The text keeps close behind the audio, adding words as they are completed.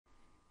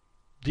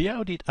The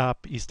Audit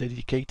app is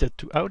dedicated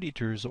to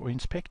auditors or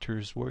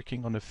inspectors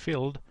working on a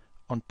field,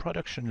 on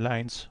production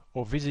lines,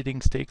 or visiting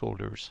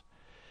stakeholders.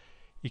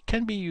 It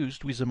can be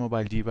used with a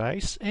mobile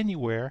device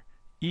anywhere,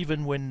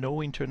 even when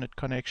no internet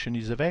connection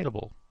is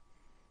available.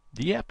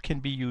 The app can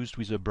be used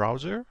with a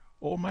browser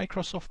or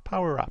Microsoft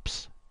Power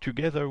Apps,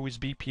 together with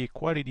BPA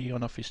Quality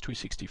on Office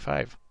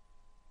 365.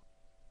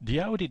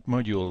 The Audit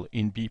module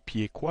in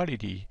BPA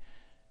Quality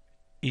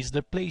is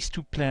the place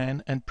to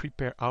plan and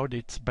prepare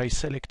audits by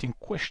selecting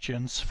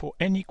questions for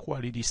any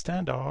quality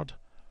standard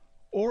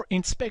or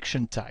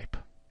inspection type.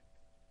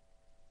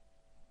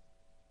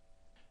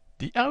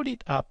 The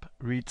Audit app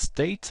reads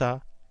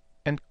data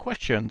and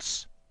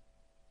questions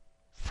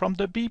from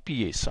the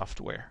BPA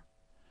software.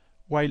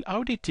 While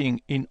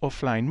auditing in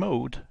offline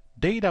mode,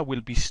 data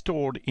will be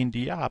stored in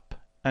the app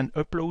and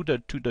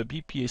uploaded to the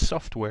BPA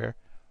software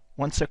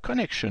once a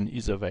connection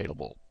is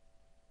available.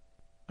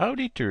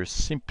 Auditors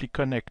simply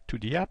connect to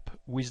the app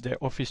with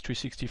their Office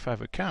 365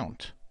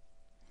 account.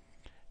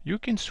 You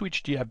can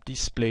switch the app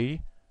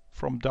display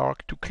from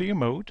dark to clear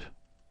mode,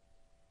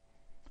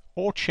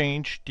 or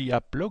change the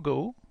app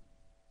logo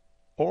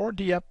or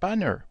the app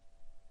banner.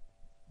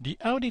 The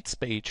Audits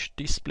page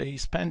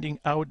displays pending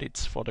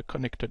audits for the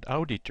connected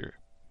auditor.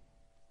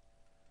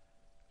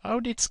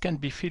 Audits can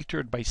be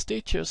filtered by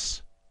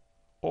status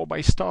or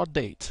by start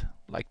date,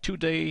 like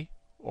today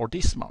or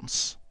this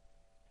month.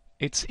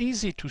 It's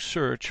easy to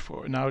search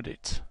for an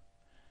audit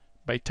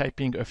by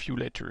typing a few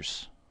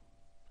letters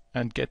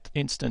and get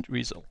instant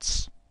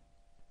results.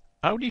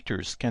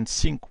 Auditors can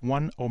sync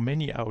one or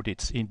many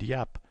audits in the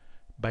app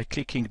by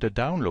clicking the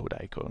download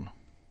icon.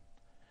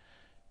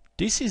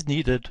 This is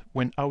needed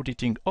when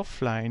auditing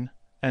offline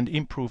and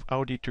improve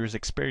auditors'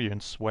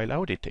 experience while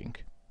auditing.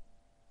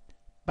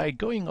 By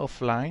going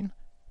offline,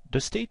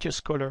 the status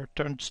color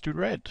turns to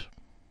red.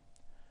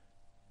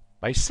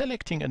 By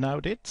selecting an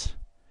audit,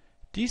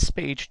 this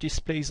page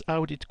displays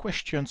audit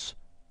questions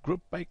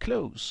grouped by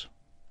clause.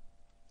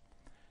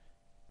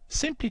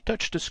 Simply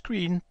touch the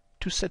screen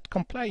to set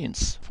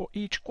compliance for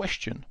each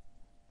question.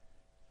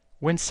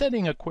 When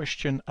setting a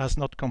question as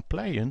not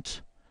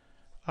compliant,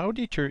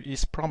 auditor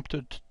is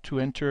prompted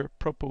to enter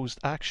proposed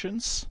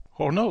actions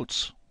or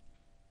notes.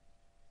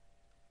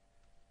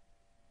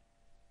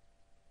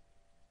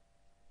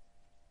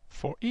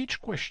 For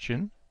each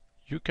question,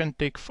 you can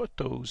take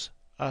photos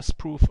as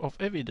proof of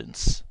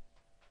evidence.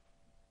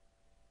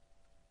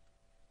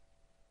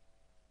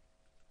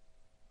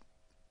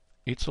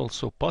 It's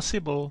also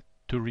possible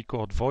to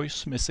record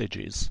voice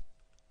messages.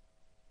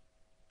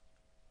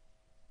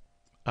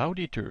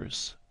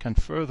 Auditors can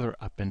further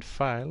append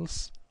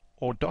files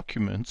or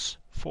documents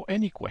for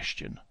any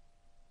question.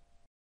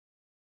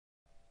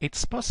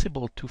 It's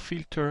possible to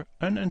filter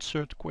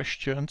unanswered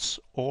questions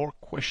or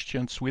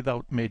questions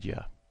without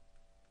media.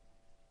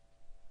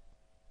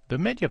 The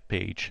media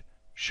page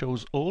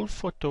shows all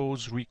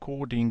photos,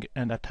 recording,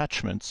 and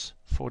attachments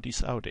for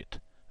this audit.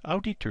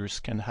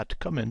 Auditors can add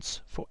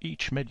comments for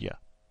each media.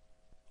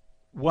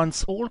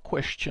 Once all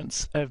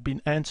questions have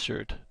been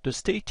answered, the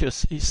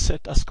status is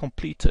set as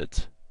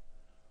completed.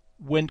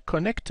 When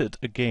connected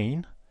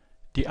again,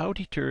 the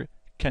auditor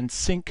can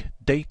sync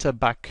data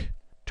back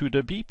to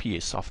the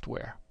BPA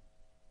software.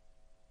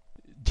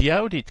 The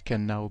audit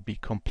can now be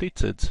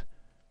completed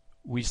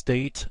with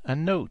date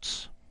and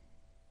notes.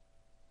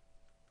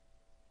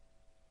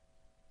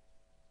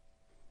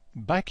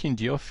 Back in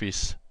the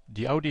office,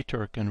 the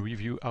auditor can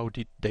review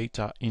audit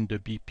data in the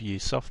BPA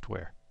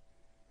software.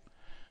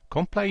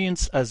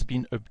 Compliance has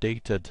been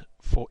updated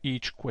for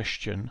each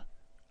question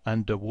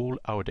and the whole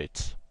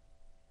audit.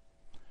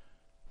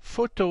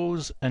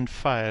 Photos and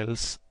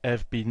files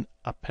have been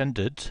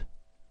appended,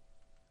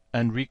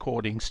 and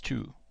recordings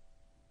too.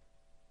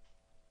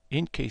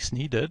 In case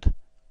needed,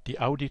 the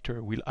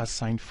auditor will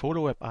assign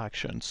follow-up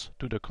actions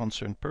to the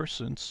concerned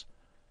persons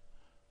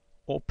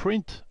or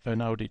print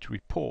an audit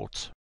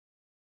report.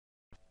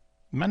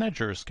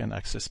 Managers can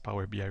access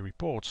Power BI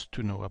reports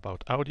to know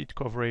about audit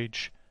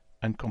coverage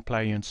and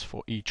compliance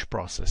for each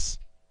process.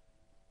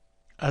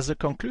 As a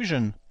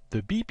conclusion,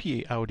 the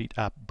BPA Audit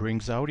app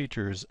brings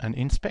auditors and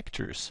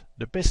inspectors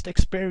the best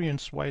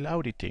experience while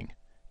auditing,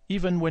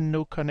 even when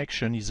no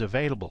connection is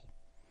available.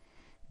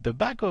 The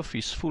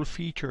back-office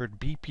full-featured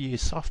BPA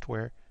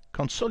software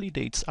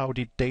consolidates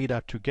audit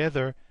data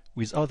together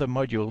with other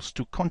modules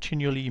to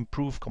continually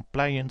improve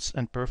compliance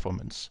and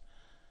performance.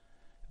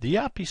 The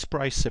app is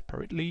priced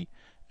separately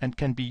and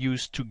can be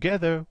used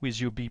together with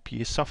your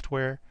BPA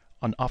software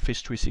on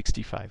Office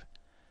 365.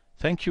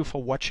 Thank you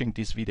for watching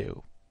this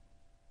video.